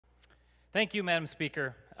Thank you, Madam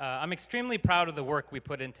Speaker. I'm extremely proud of the work we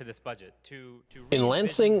put into this budget. In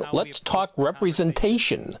Lansing, let's talk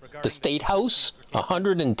representation. The State House,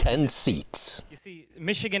 110 seats. You see,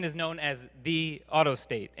 Michigan is known as the auto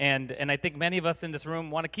state, and I think many of us in this room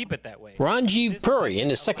want to keep it that way. Ranjiv Puri in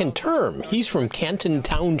his second term. He's from Canton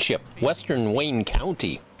Township, western Wayne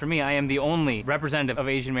County. For me, I am the only representative of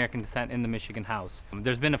Asian American descent in the Michigan House.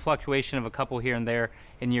 There's been a fluctuation of a couple here and there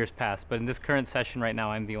in years past, but in this current session right now,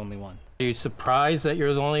 I'm the only one. Are you surprised that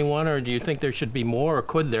you're the only one, or do you think there should be more, or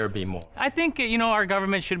could there be more? I think, our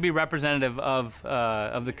government should be representative of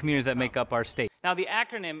the communities that make up our state. Now, the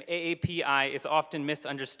acronym AAPI is often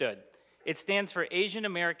misunderstood. It stands for Asian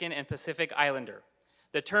American and Pacific Islander.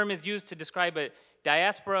 The term is used to describe a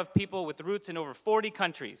diaspora of people with roots in over 40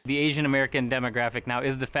 countries. The Asian American demographic now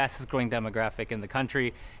is the fastest growing demographic in the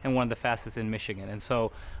country and one of the fastest in Michigan. And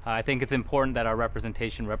so I think it's important that our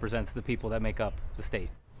representation represents the people that make up the state.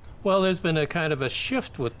 Well, there's been a kind of a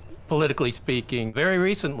shift with, politically speaking, very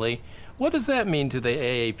recently. What does that mean to the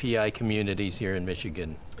AAPI communities here in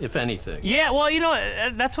Michigan, if anything? Yeah, well,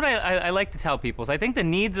 that's what I like to tell people. Is I think the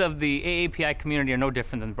needs of the AAPI community are no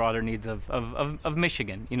different than the broader needs of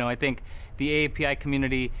Michigan. I think the AAPI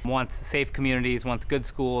community wants safe communities, wants good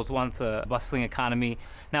schools, wants a bustling economy.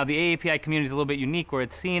 Now, the AAPI community is a little bit unique, where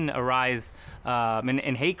it's seen a rise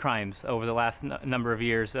in hate crimes over the last number of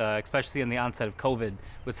years, especially in the onset of COVID,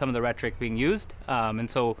 with some of the rhetoric being used.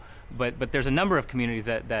 But there's a number of communities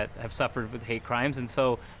that have suffered with hate crimes. And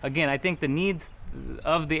so, again, I think the needs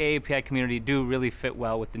of the AAPI community do really fit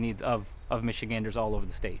well with the needs of Michiganders all over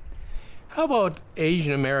the state. How about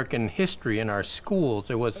Asian American history in our schools?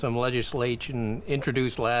 There was some legislation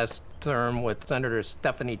introduced last term with Senator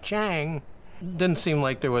Stephanie Chang. Didn't seem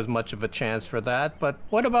like there was much of a chance for that, but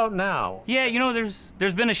what about now? Yeah,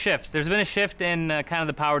 there's been a shift. There's been a shift in kind of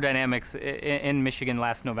the power dynamics in Michigan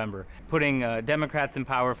last November, putting Democrats in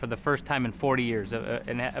power for the first time in 40 years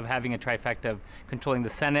of having a trifecta of controlling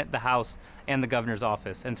the Senate, the House, and the governor's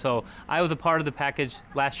office. And so I was a part of the package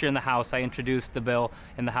last year in the House. I introduced the bill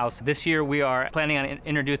in the House. This year we are planning on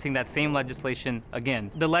introducing that same legislation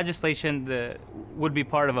again. The legislation would be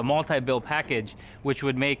part of a multi-bill package, which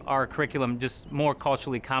would make our curriculum just more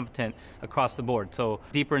culturally competent across the board. So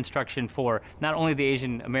deeper instruction for not only the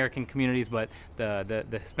Asian American communities, but the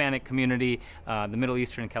Hispanic community, the Middle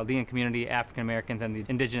Eastern and Chaldean community, African Americans, and the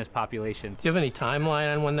indigenous population. Do you have any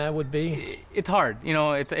timeline on when that would be? It's hard.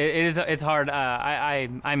 It's hard.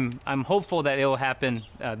 I'm hopeful that it will happen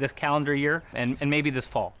this calendar year and maybe this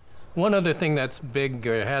fall. One other thing that's big,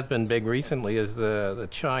 or has been big recently, is the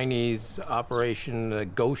Chinese operation, the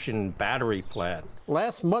Goshen battery plant.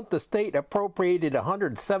 Last month, the state appropriated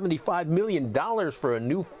 $175 million for a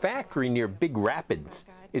new factory near Big Rapids.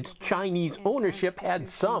 Its Chinese ownership had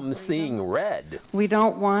some seeing red. We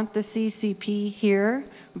don't want the CCP here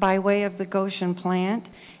by way of the Goshen plant,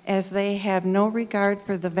 as they have no regard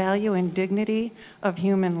for the value and dignity of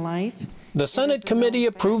human life. The Senate committee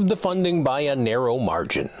approved the funding by a narrow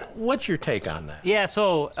margin. What's your take on that? Yeah,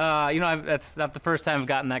 so, that's not the first time I've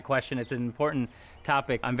gotten that question. It's an important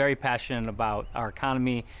topic. I'm very passionate about our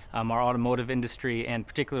economy, our automotive industry, and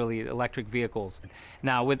particularly electric vehicles.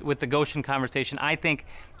 Now, with the Goshen conversation, I think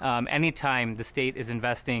anytime the state is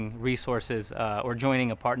investing resources or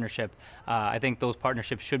joining a partnership, I think those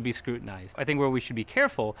partnerships should be scrutinized. I think where we should be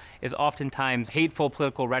careful is oftentimes hateful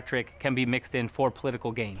political rhetoric can be mixed in for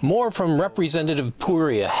political gain. More from Representative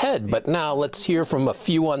Puri ahead, but now let's hear from a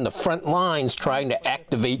few on the front lines trying to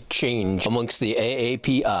activate change amongst the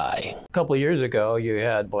AAPI. A couple of years ago, you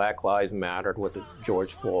had Black Lives Matter with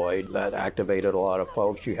George Floyd. That activated a lot of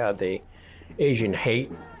folks. You had the Asian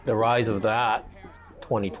hate, the rise of that,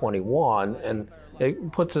 2021, and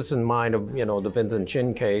it puts us in mind of, the Vincent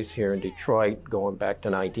Chin case here in Detroit going back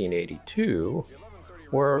to 1982,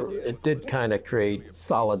 where it did kind of create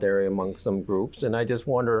solidarity among some groups. And I just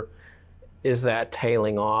wonder, is that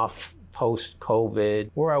tailing off post-COVID?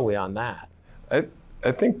 Where are we on that?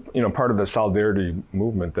 I think part of the solidarity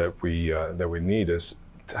movement that we need is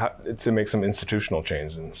to make some institutional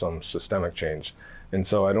change and some systemic change. And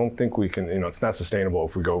so I don't think we can, it's not sustainable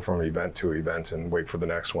if we go from event to event and wait for the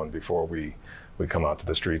next one before we come out to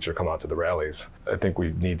the streets or come out to the rallies. I think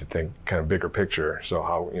we need to think kind of bigger picture. So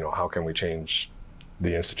how can we change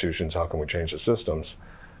the institutions? How can we change the systems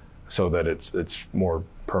so that it's more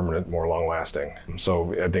permanent, more long-lasting?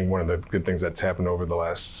 So I think one of the good things that's happened over the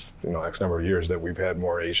last X number of years that we've had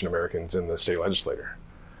more Asian Americans in the state legislature,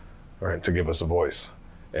 right, to give us a voice.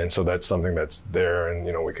 And so that's something that's there,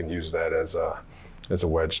 and we can use that as a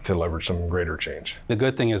wedge to leverage some greater change. The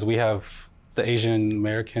good thing is we have the Asian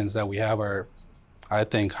Americans that we have are, I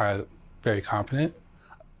think, very competent.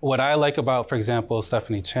 What I like about, for example,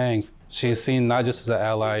 Stephanie Chang, she's seen not just as an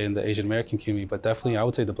ally in the Asian American community, but definitely, I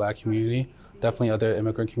would say, the Black community, definitely other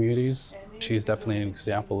immigrant communities. She's definitely an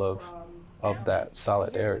example of that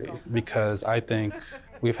solidarity, because I think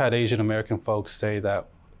we've had Asian American folks say that,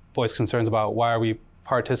 voice concerns about why are we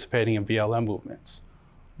participating in BLM movements,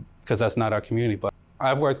 because that's not our community. But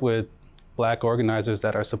I've worked with Black organizers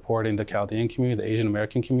that are supporting the Chaldean community, the Asian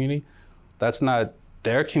American community. That's not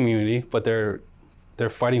their community, but they're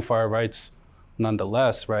fighting for our rights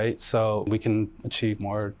nonetheless, right? So we can achieve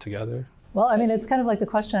more together. Well, I mean, it's kind of like the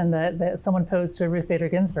question that someone posed to Ruth Bader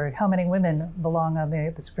Ginsburg: how many women belong on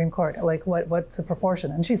the Supreme Court? Like, what's the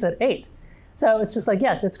proportion? And she said 8. So it's just like,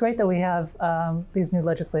 yes, it's great that we have these new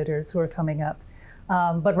legislators who are coming up.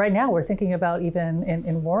 But right now, we're thinking about even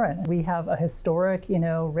in Warren, we have a historic,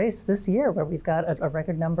 race this year where we've got a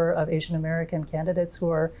record number of Asian American candidates who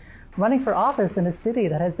are running for office in a city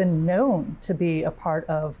that has been known to be a part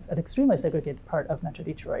of an extremely segregated part of Metro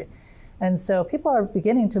Detroit. And so people are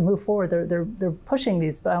beginning to move forward. They're pushing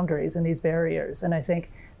these boundaries and these barriers. And I think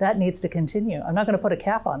that needs to continue. I'm not going to put a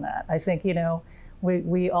cap on that. I think,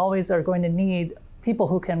 we always are going to need people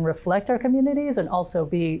who can reflect our communities and also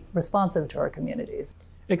be responsive to our communities.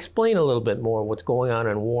 Explain a little bit more what's going on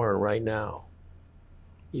in Warren right now.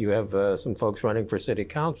 You have some folks running for city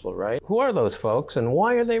council, right? Who are those folks and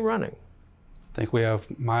why are they running? I think we have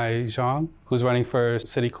Mai Zhang, who's running for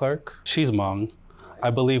city clerk. She's Hmong. I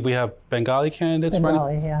believe we have Bengali candidates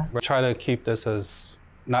running. Yeah. We're trying to keep this as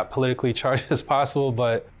not politically charged as possible,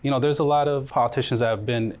 but there's a lot of politicians that have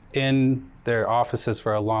been in their offices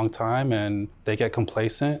for a long time and they get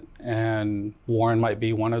complacent, and Warren might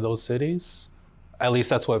be one of those cities. At least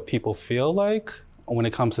that's what people feel like when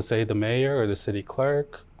it comes to, say, the mayor or the city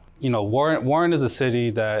clerk. Warren is a city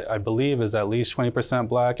that I believe is at least 20%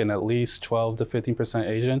 Black and at least 12 to 15%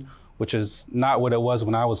 Asian, which is not what it was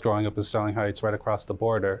when I was growing up in Sterling Heights, right across the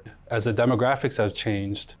border. As the demographics have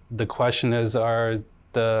changed, the question is, are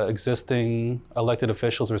the existing elected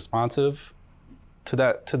officials responsive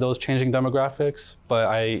to those changing demographics? But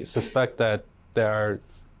I suspect that there are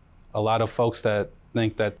a lot of folks that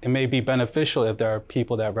think that it may be beneficial if there are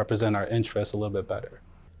people that represent our interests a little bit better.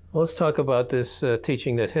 Well, let's talk about this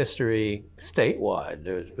teaching this history statewide.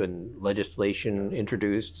 There's been legislation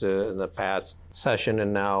introduced in the past session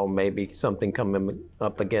and now maybe something coming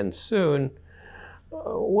up again soon.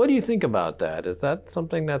 What do you think about that? Is that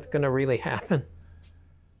something that's going to really happen?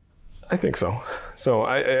 I think so. So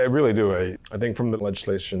I really do. I think from the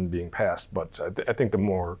legislation being passed, but I think the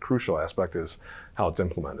more crucial aspect is how it's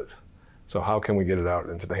implemented. So how can we get it out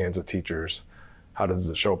into the hands of teachers? How does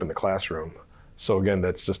it show up in the classroom? So again,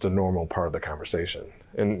 that's just a normal part of the conversation.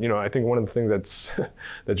 And I think one of the things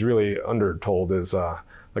that's really undertold is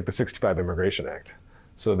like the '65 Immigration Act.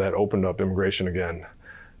 So that opened up immigration again,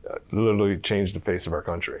 literally changed the face of our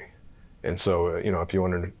country. And so if you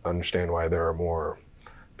want to understand why there are more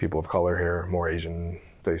people of color here, more Asian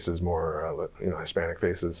faces, more Hispanic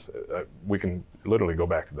faces, we can literally go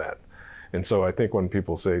back to that. And so I think when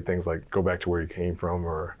people say things like, go back to where you came from,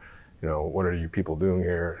 or, what are you people doing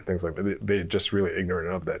here, things like that, they're just really ignorant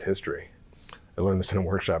of that history. I learned this in a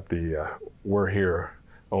workshop, we're here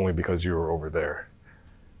only because you were over there.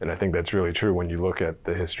 And I think that's really true when you look at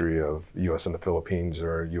the history of U.S. and the Philippines,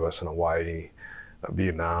 or U.S. and Hawaii,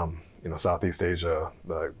 Vietnam, Southeast Asia,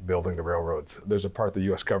 building the railroads. There's a part the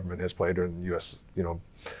U.S. government has played, and U.S.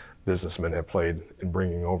 Businessmen have played in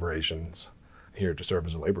bringing over Asians here to serve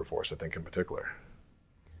as a labor force, I think, in particular.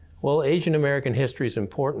 Well, Asian American history is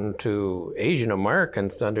important to Asian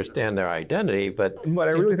Americans to understand their identity, but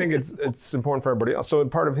I really think it's important for everybody else. So in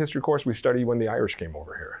part of history course, we study when the Irish came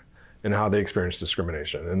over here and how they experienced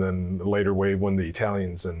discrimination. And then the later wave when the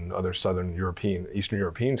Italians and other Eastern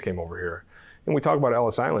Europeans came over here. And we talk about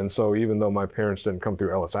Ellis Island. So even though my parents didn't come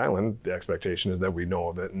through Ellis Island, the expectation is that we know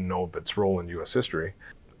of it and know of its role in U.S. history.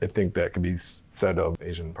 I think that could be said of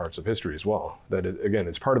Asian parts of history as well. That, again,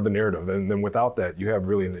 it's part of the narrative. And then without that, you have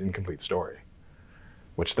really an incomplete story,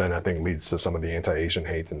 which then I think leads to some of the anti-Asian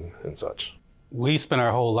hate and such. We spend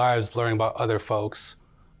our whole lives learning about other folks.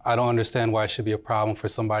 I don't understand why it should be a problem for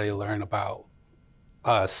somebody to learn about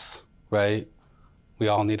us, right? We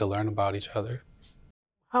all need to learn about each other.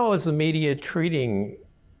 How is the media treating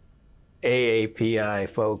AAPI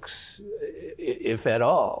folks, if at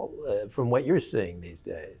all, from what you're seeing these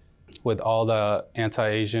days? With all the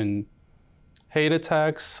anti-Asian hate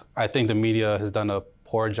attacks, I think the media has done a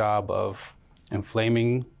poor job of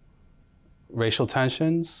inflaming racial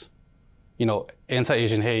tensions.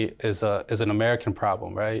 Anti-Asian hate is an American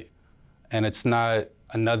problem, right? And it's not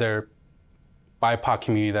another BIPOC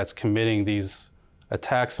community that's committing these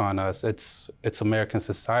attacks on us, it's American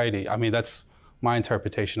society. I mean, that's my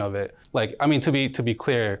interpretation of it. Like, I mean, to be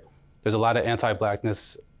clear, there's a lot of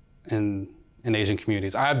anti-Blackness in Asian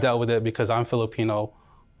communities. I've dealt with it because I'm Filipino,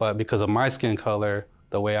 but because of my skin color,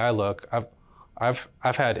 the way I look, I've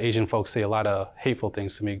had Asian folks say a lot of hateful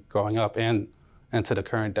things to me growing up and to the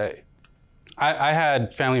current day. I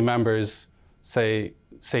had family members say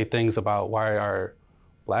things about why are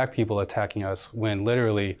Black people attacking us when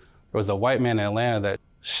literally there was a white man in Atlanta that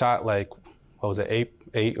shot like, what was it,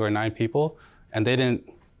 eight or nine people, and they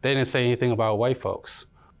didn't say anything about white folks.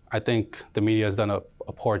 I think the media has done a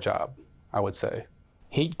poor job, I would say.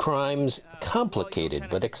 Hate crimes, complicated,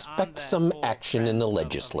 but expect some action in the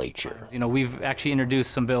legislature. You know, we've actually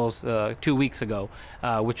introduced some bills 2 weeks ago,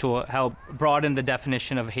 which will help broaden the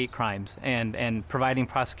definition of hate crimes and providing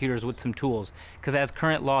prosecutors with some tools. Because as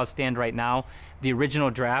current laws stand right now, the original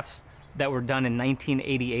drafts that were done in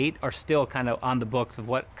 1988 are still kind of on the books of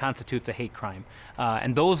what constitutes a hate crime.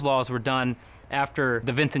 And those laws were done after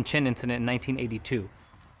the Vincent Chin incident in 1982.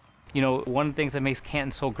 You know, one of the things that makes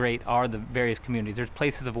Canton so great are the various communities. There's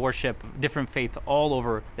places of worship, different faiths all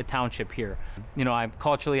over the township here. You know, I'm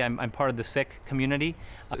part of the Sikh community.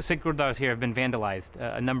 Sikh gurdwaras here have been vandalized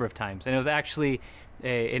a number of times. And it was actually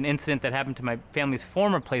an incident that happened to my family's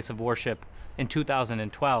former place of worship in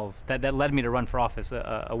 2012 that led me to run for office.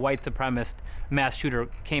 A white supremacist mass shooter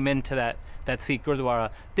came into that Sikh gurdwara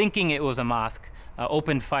thinking it was a mosque,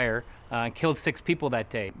 opened fire, killed 6 people that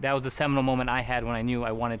day. That was the seminal moment I had when I knew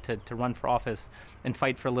I wanted to run for office and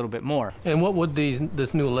fight for a little bit more. And what would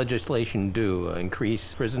this new legislation do?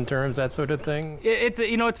 Increase prison terms, that sort of thing? It's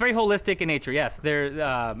very holistic in nature. Yes,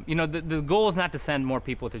 the goal is not to send more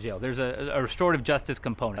people to jail. There's a restorative justice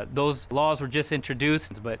component. Those laws were just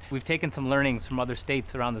introduced, but we've taken some learnings from other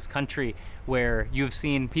states around this country where you've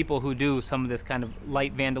seen people who do some of this kind of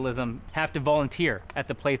light vandalism have to volunteer at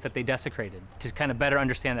the place that they desecrated to kind of better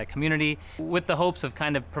understand that community, with the hopes of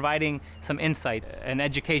kind of providing some insight and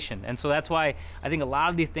education. And so that's why I think a lot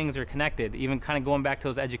of these things are connected, even kind of going back to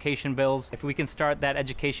those education bills. If we can start that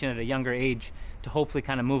education at a younger age to hopefully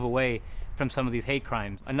kind of move away from some of these hate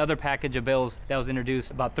crimes. Another package of bills that was introduced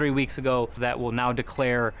about 3 weeks ago that will now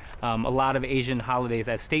declare a lot of Asian holidays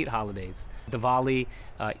as state holidays. Diwali,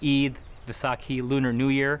 Eid, Vaisakhi, Lunar New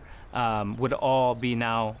Year would all be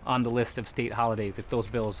now on the list of state holidays if those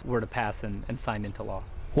bills were to pass and signed into law.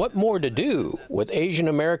 What more to do? With Asian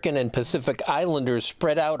American and Pacific Islanders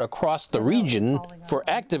spread out across the region, for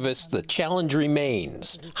activists the challenge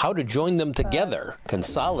remains. How to join them together,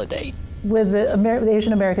 consolidate. With the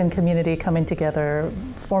Asian American community coming together,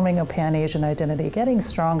 forming a Pan-Asian identity, getting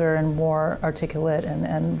stronger and more articulate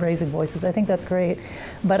and raising voices, I think that's great.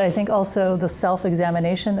 But I think also the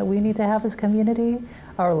self-examination that we need to have as a community,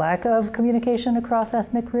 our lack of communication across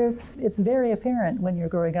ethnic groups, it's very apparent when you're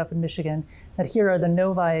growing up in Michigan that here are the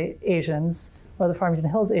Novi Asians or the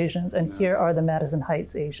Farmington Hills Asians, and here are the Madison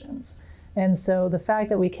Heights Asians. And so the fact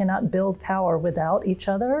that we cannot build power without each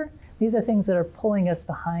other, these are things that are pulling us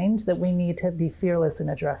behind that we need to be fearless in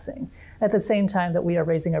addressing. At the same time that we are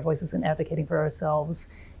raising our voices and advocating for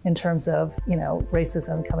ourselves in terms of,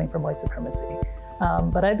 racism coming from white supremacy.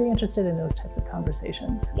 But I'd be interested in those types of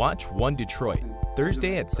conversations. Watch One Detroit,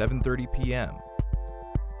 Thursday at 7:30 p.m.